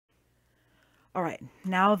All right,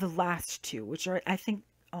 now the last two, which are, I think,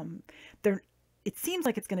 they're, it seems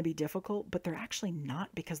like it's going to be difficult, but they're actually not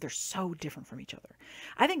because they're so different from each other.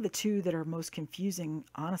 I think the two that are most confusing,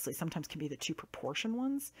 honestly, sometimes can be the two proportion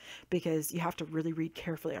ones because you have to really read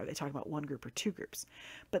carefully. Are they talking about one group or two groups?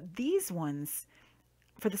 But these ones,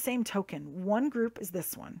 for the same token, one group is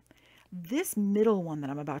this one. This middle one that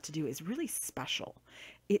I'm about to do is really special.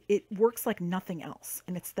 It works like nothing else,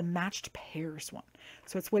 and it's the matched pairs one.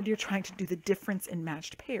 So it's when you're trying to do the difference in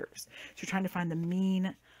matched pairs. So you're trying to find the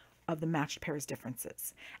mean of the matched pairs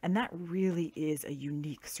differences. And that really is a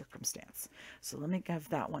unique circumstance. So let me give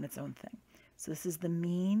that one its own thing. So this is the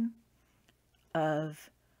mean of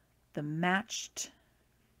the matched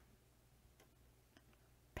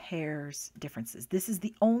pairs differences. This is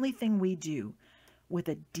the only thing we do with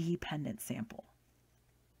a dependent sample.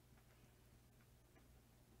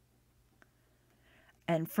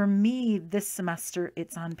 And for me, this semester,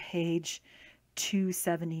 it's on page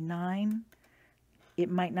 279. It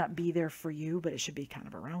might not be there for you, but it should be kind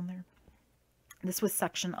of around there. This was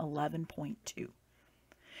section 11.2.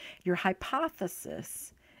 Your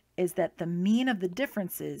hypothesis is that the mean of the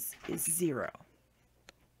differences is 0.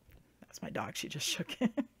 That's my dog. She just shook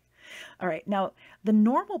it. All right. Now, the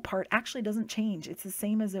normal part actually doesn't change. It's the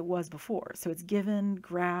same as it was before. So it's given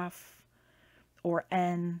graph or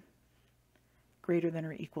n greater than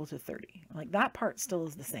or equal to 30. Like that part still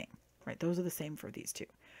is the same, right? Those are the same for these two.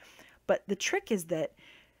 But the trick is that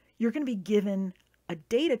you're going to be given a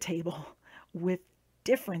data table with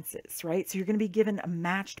differences, right? So you're going to be given a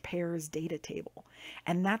matched pairs data table.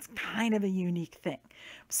 And that's kind of a unique thing.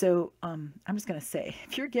 So I'm just going to say,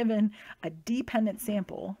 if you're given a dependent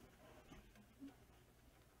sample,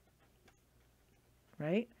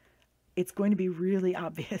 right, it's going to be really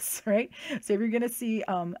obvious, right? So if you're going to see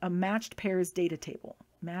a matched pairs data table,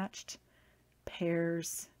 matched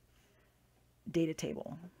pairs data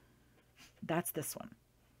table, that's this one.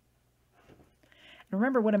 And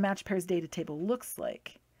remember what a matched pairs data table looks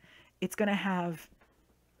like. It's going to have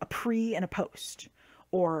a pre and a post,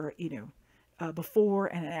 or, you know, before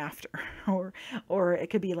and an after, or it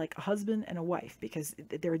could be like a husband and a wife because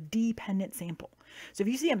they're a dependent sample. So if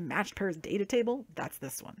you see a matched pairs data table, that's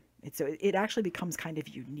this one. So it actually becomes kind of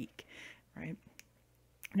unique, right?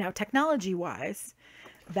 Now, technology-wise,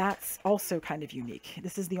 that's also kind of unique.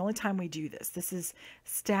 This is the only time we do this. This is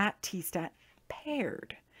stat t-stat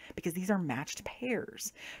paired because these are matched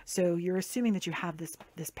pairs. So you're assuming that you have this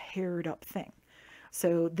paired up thing.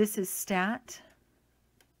 So this is stat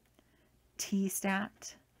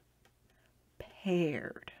t-stat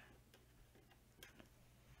paired.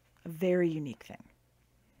 A very unique thing.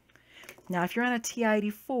 Now, if you're on a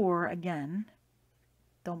TI-84, again,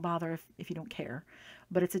 don't bother if you don't care,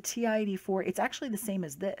 but it's a TI-84. It's actually the same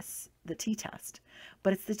as this, the t-test,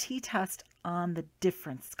 but it's the t-test on the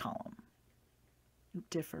difference column.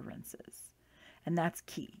 Differences. And that's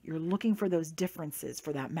key. You're looking for those differences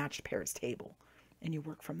for that matched pairs table, and you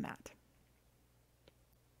work from that.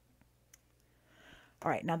 All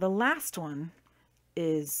right, now the last one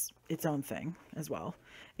is its own thing as well.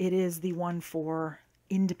 It is the one for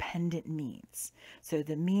independent means. So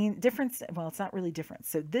the mean difference, well, it's not really difference.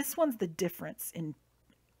 So this one's the difference in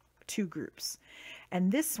two groups.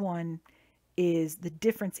 And this one is the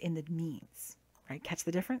difference in the means, right? Catch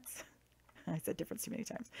the difference? I said difference too many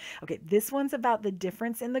times. Okay, this one's about the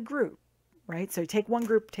difference in the group, right? So take one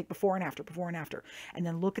group, take before and after, and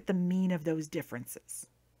then look at the mean of those differences.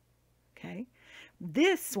 Okay?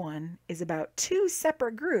 This one is about two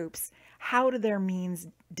separate groups. How do their means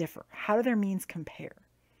differ? How do their means compare?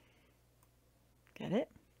 Get it?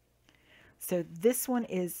 So this one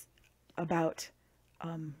is about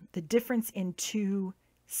the difference in two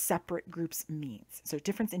separate groups' means. So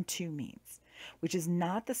difference in two means, which is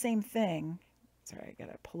not the same thing. Sorry, I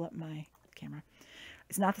got to pull up my camera.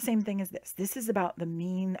 It's not the same thing as this. This is about the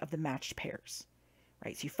mean of the matched pairs,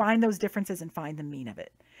 right? So you find those differences and find the mean of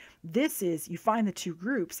it. This is, you find the two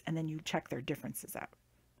groups and then you check their differences out,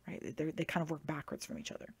 right? They kind of work backwards from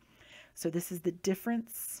each other. So this is the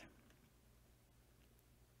difference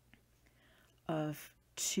of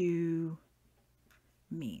two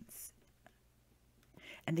means.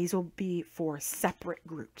 And these will be for separate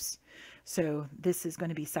groups. So this is going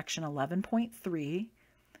to be section 11.3.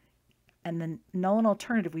 And then null and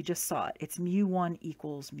alternative, we just saw it. It's mu1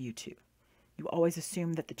 equals mu2. You always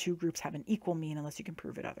assume that the two groups have an equal mean unless you can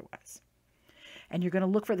prove it otherwise. And you're going to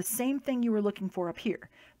look for the same thing you were looking for up here.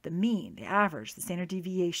 The mean, the average, the standard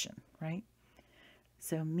deviation, right?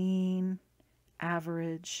 So mean,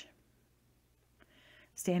 average,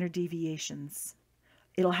 standard deviations.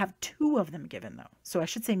 It'll have two of them given though. So I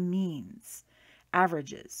should say means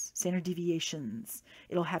averages, standard deviations.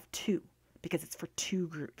 It'll have 2 because it's for 2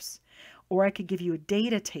 groups. Or I could give you a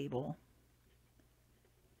data table,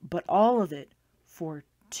 but all of it for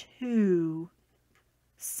 2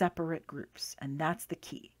 separate groups. And that's the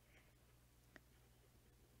key.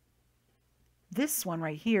 This one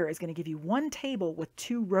right here is going to give you one table with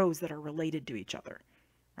 2 rows that are related to each other,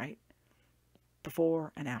 right?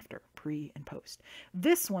 Before and after, pre and post.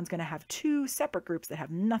 This one's going to have 2 separate groups that have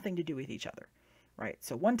nothing to do with each other, right?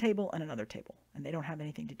 So one table and another table, and they don't have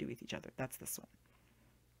anything to do with each other. That's this one.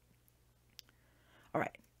 All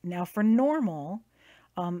right, now for normal,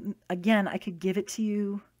 again, I could give it to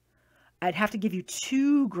you. I'd have to give you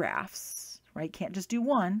 2 graphs, right? Can't just do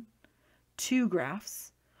 1, 2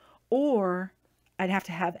 graphs, or I'd have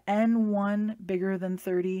to have N1 bigger than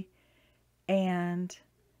 30 and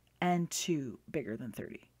N2 bigger than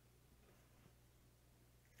 30.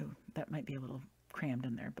 Oh, that might be a little crammed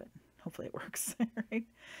in there, but hopefully it works, right?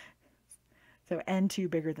 So N2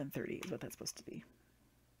 bigger than 30 is what that's supposed to be.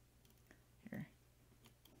 Here.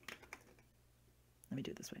 Let me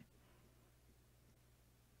do it this way.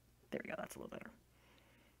 There we go. That's a little better.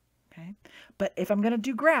 Okay. But if I'm going to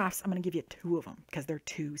do graphs, I'm going to give you 2 of them because they're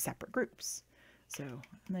 2 separate groups. So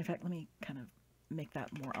in fact, let me kind of make that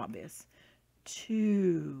more obvious.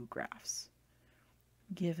 2 graphs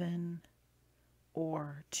given,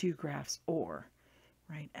 or 2 graphs, or,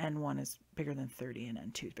 right? N1 is bigger than 30 and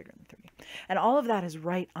N2 is bigger than 30. And all of that is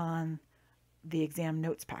right on the exam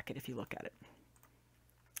notes packet if you look at it.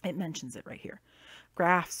 It mentions it right here.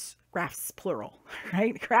 Graphs plural,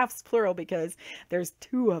 right? Graphs plural because there's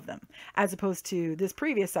 2 of them, as opposed to this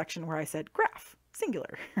previous section where I said graph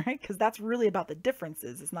singular, right? Because that's really about the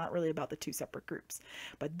differences. It's not really about the 2 separate groups.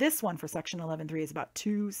 But this one for section 11.3 is about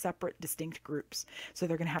 2 separate distinct groups. So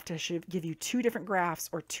they're going to have to give you 2 different graphs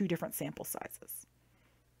or 2 different sample sizes.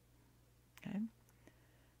 Okay.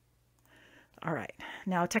 All right.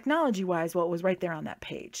 Now, technology-wise, well, it was right there on that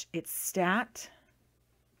page. It's stat,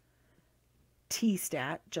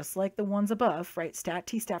 T-stat, just like the ones above, right? Stat,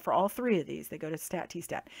 T-stat for all 3 of these. They go to stat,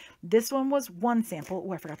 T-stat. This one was 1 sample.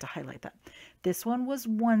 Oh, I forgot to highlight that. This one was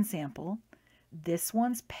 1 sample. This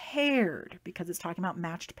one's paired because it's talking about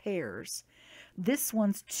matched pairs. This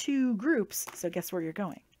one's 2 groups. So guess where you're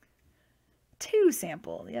going? 2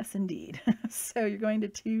 sample. Yes, indeed. So you're going to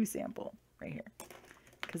 2 sample right here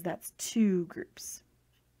because that's 2 groups.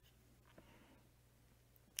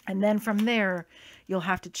 And then from there, you'll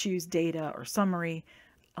have to choose data or summary,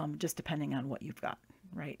 just depending on what you've got,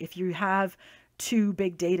 right? If you have 2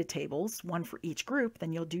 big data tables, 1 for each group,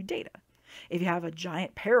 then you'll do data. If you have a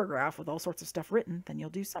giant paragraph with all sorts of stuff written, then you'll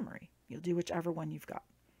do summary. You'll do whichever one you've got.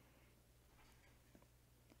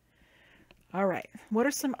 All right. What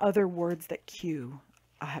are some other words that cue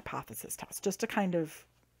a hypothesis test? Just to kind of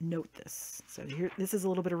note this. So here, this is a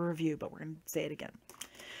little bit of a review, but we're going to say it again.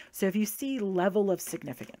 So if you see level of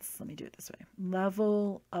significance, let me do it this way.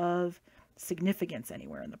 Level of significance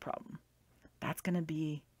anywhere in the problem, that's going to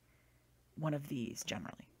be one of these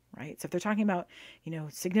generally, right? So if they're talking about, you know,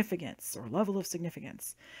 significance or level of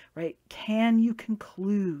significance, right? Can you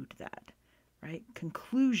conclude that, right?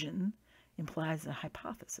 Conclusion implies a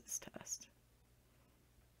hypothesis test.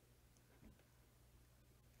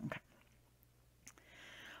 Okay.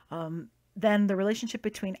 Then the relationship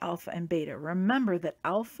between alpha and beta. Remember that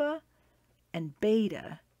alpha and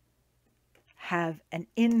beta have an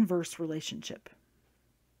inverse relationship.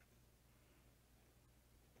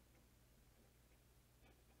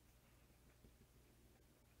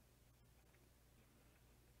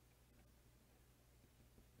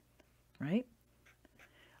 Right?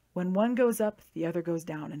 When one goes up, the other goes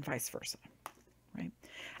down, and vice versa. Right?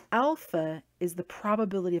 Alpha is the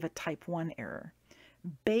probability of a type 1 error.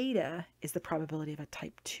 Beta is the probability of a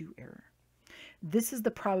type 2 error. This is the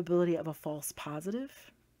probability of a false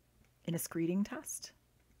positive in a screening test.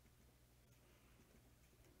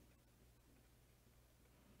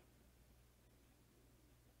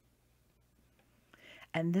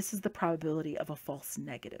 And this is the probability of a false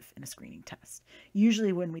negative in a screening test.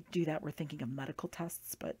 Usually when we do that, we're thinking of medical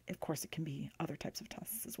tests, but of course it can be other types of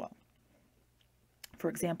tests as well. For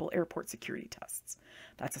example, airport security tests.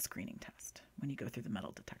 That's a screening test when you go through the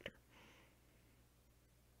metal detector.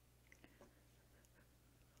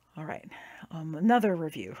 All right, another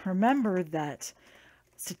review. Remember that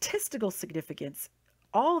statistical significance,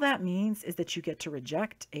 all that means is that you get to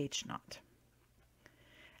reject H naught.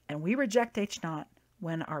 And we reject H naught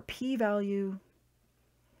when our p-value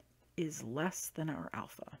is less than our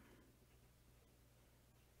alpha.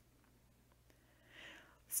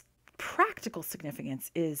 Practical significance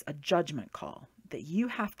is a judgment call that you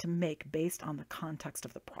have to make based on the context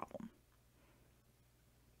of the problem.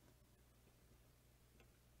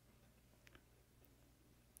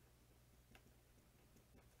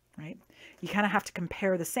 right? You kind of have to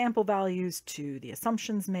compare the sample values to the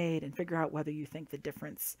assumptions made and figure out whether you think the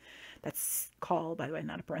difference, that's call, by the way,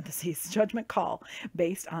 not a parentheses, judgment call,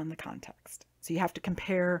 based on the context. So you have to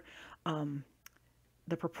compare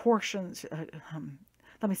the proportions.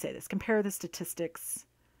 Let me say this, compare the statistics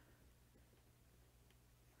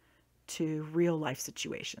to real life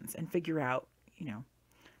situations and figure out,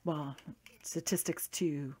 well, statistics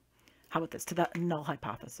to, how about this, to the null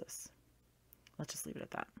hypothesis. Let's just leave it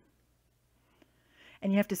at that.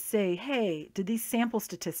 And you have to say, hey, did these sample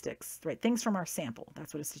statistics, right, things from our sample,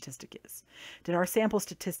 that's what a statistic is. Did our sample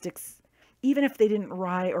statistics, even if they didn't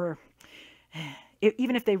rise, or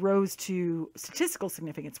even if they rose to statistical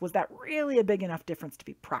significance, was that really a big enough difference to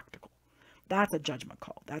be practical? That's a judgment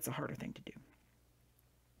call. That's a harder thing to do.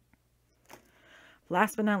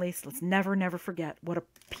 Last but not least, let's never forget what a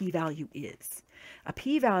p-value is. A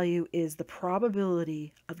p-value is the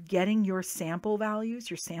probability of getting your sample values,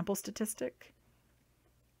 your sample statistic,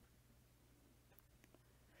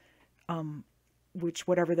 which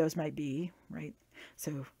whatever those might be, right?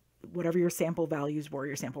 So whatever your sample values were,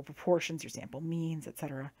 your sample proportions, your sample means,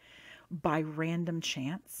 etc., by random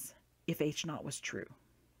chance, if H naught was true.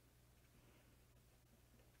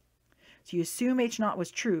 So you assume H naught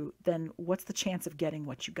was true, then what's the chance of getting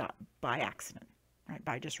what you got by accident, right?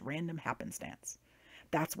 By just random happenstance.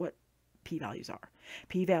 That's what p-values are.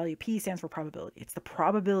 P-value, P stands for probability. It's the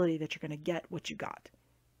probability that you're going to get what you got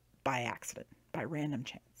by accident, by random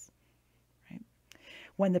chance, right?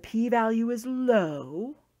 When the p-value is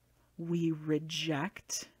low, we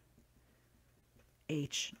reject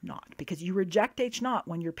H naught, because you reject H naught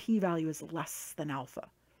when your p-value is less than alpha.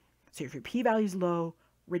 So if your p-value is low,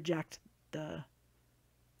 reject the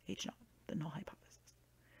H naught, the null hypothesis,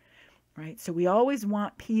 right? So we always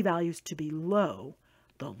want p-values to be low.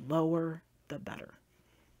 The lower, the better.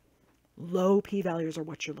 Low p-values are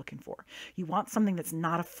what you're looking for. You want something that's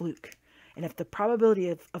not a fluke. And if the probability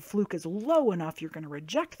of a fluke is low enough, you're going to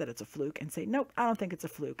reject that it's a fluke and say, nope, I don't think it's a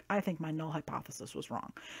fluke. I think my null hypothesis was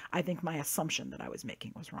wrong. I think my assumption that I was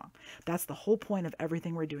making was wrong. That's the whole point of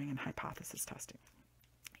everything we're doing in hypothesis testing.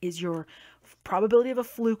 Is your probability of a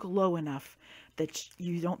fluke low enough that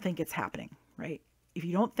you don't think it's happening, right? If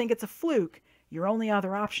you don't think it's a fluke, your only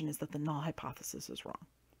other option is that the null hypothesis is wrong.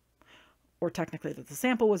 Or technically that the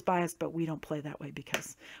sample was biased, but we don't play that way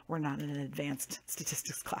because we're not in an advanced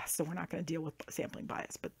statistics class, so we're not going to deal with sampling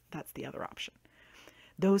bias, but that's the other option.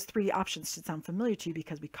 Those three options should sound familiar to you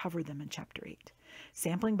because we covered them in Chapter 8.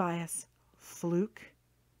 Sampling bias, fluke,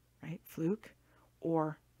 right? Fluke,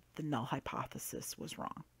 or the null hypothesis was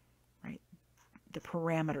wrong, right? The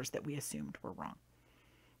parameters that we assumed were wrong.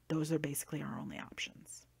 Those are basically our only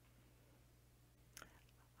options.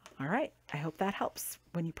 All right, I hope that helps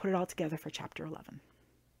when you put it all together for Chapter 11.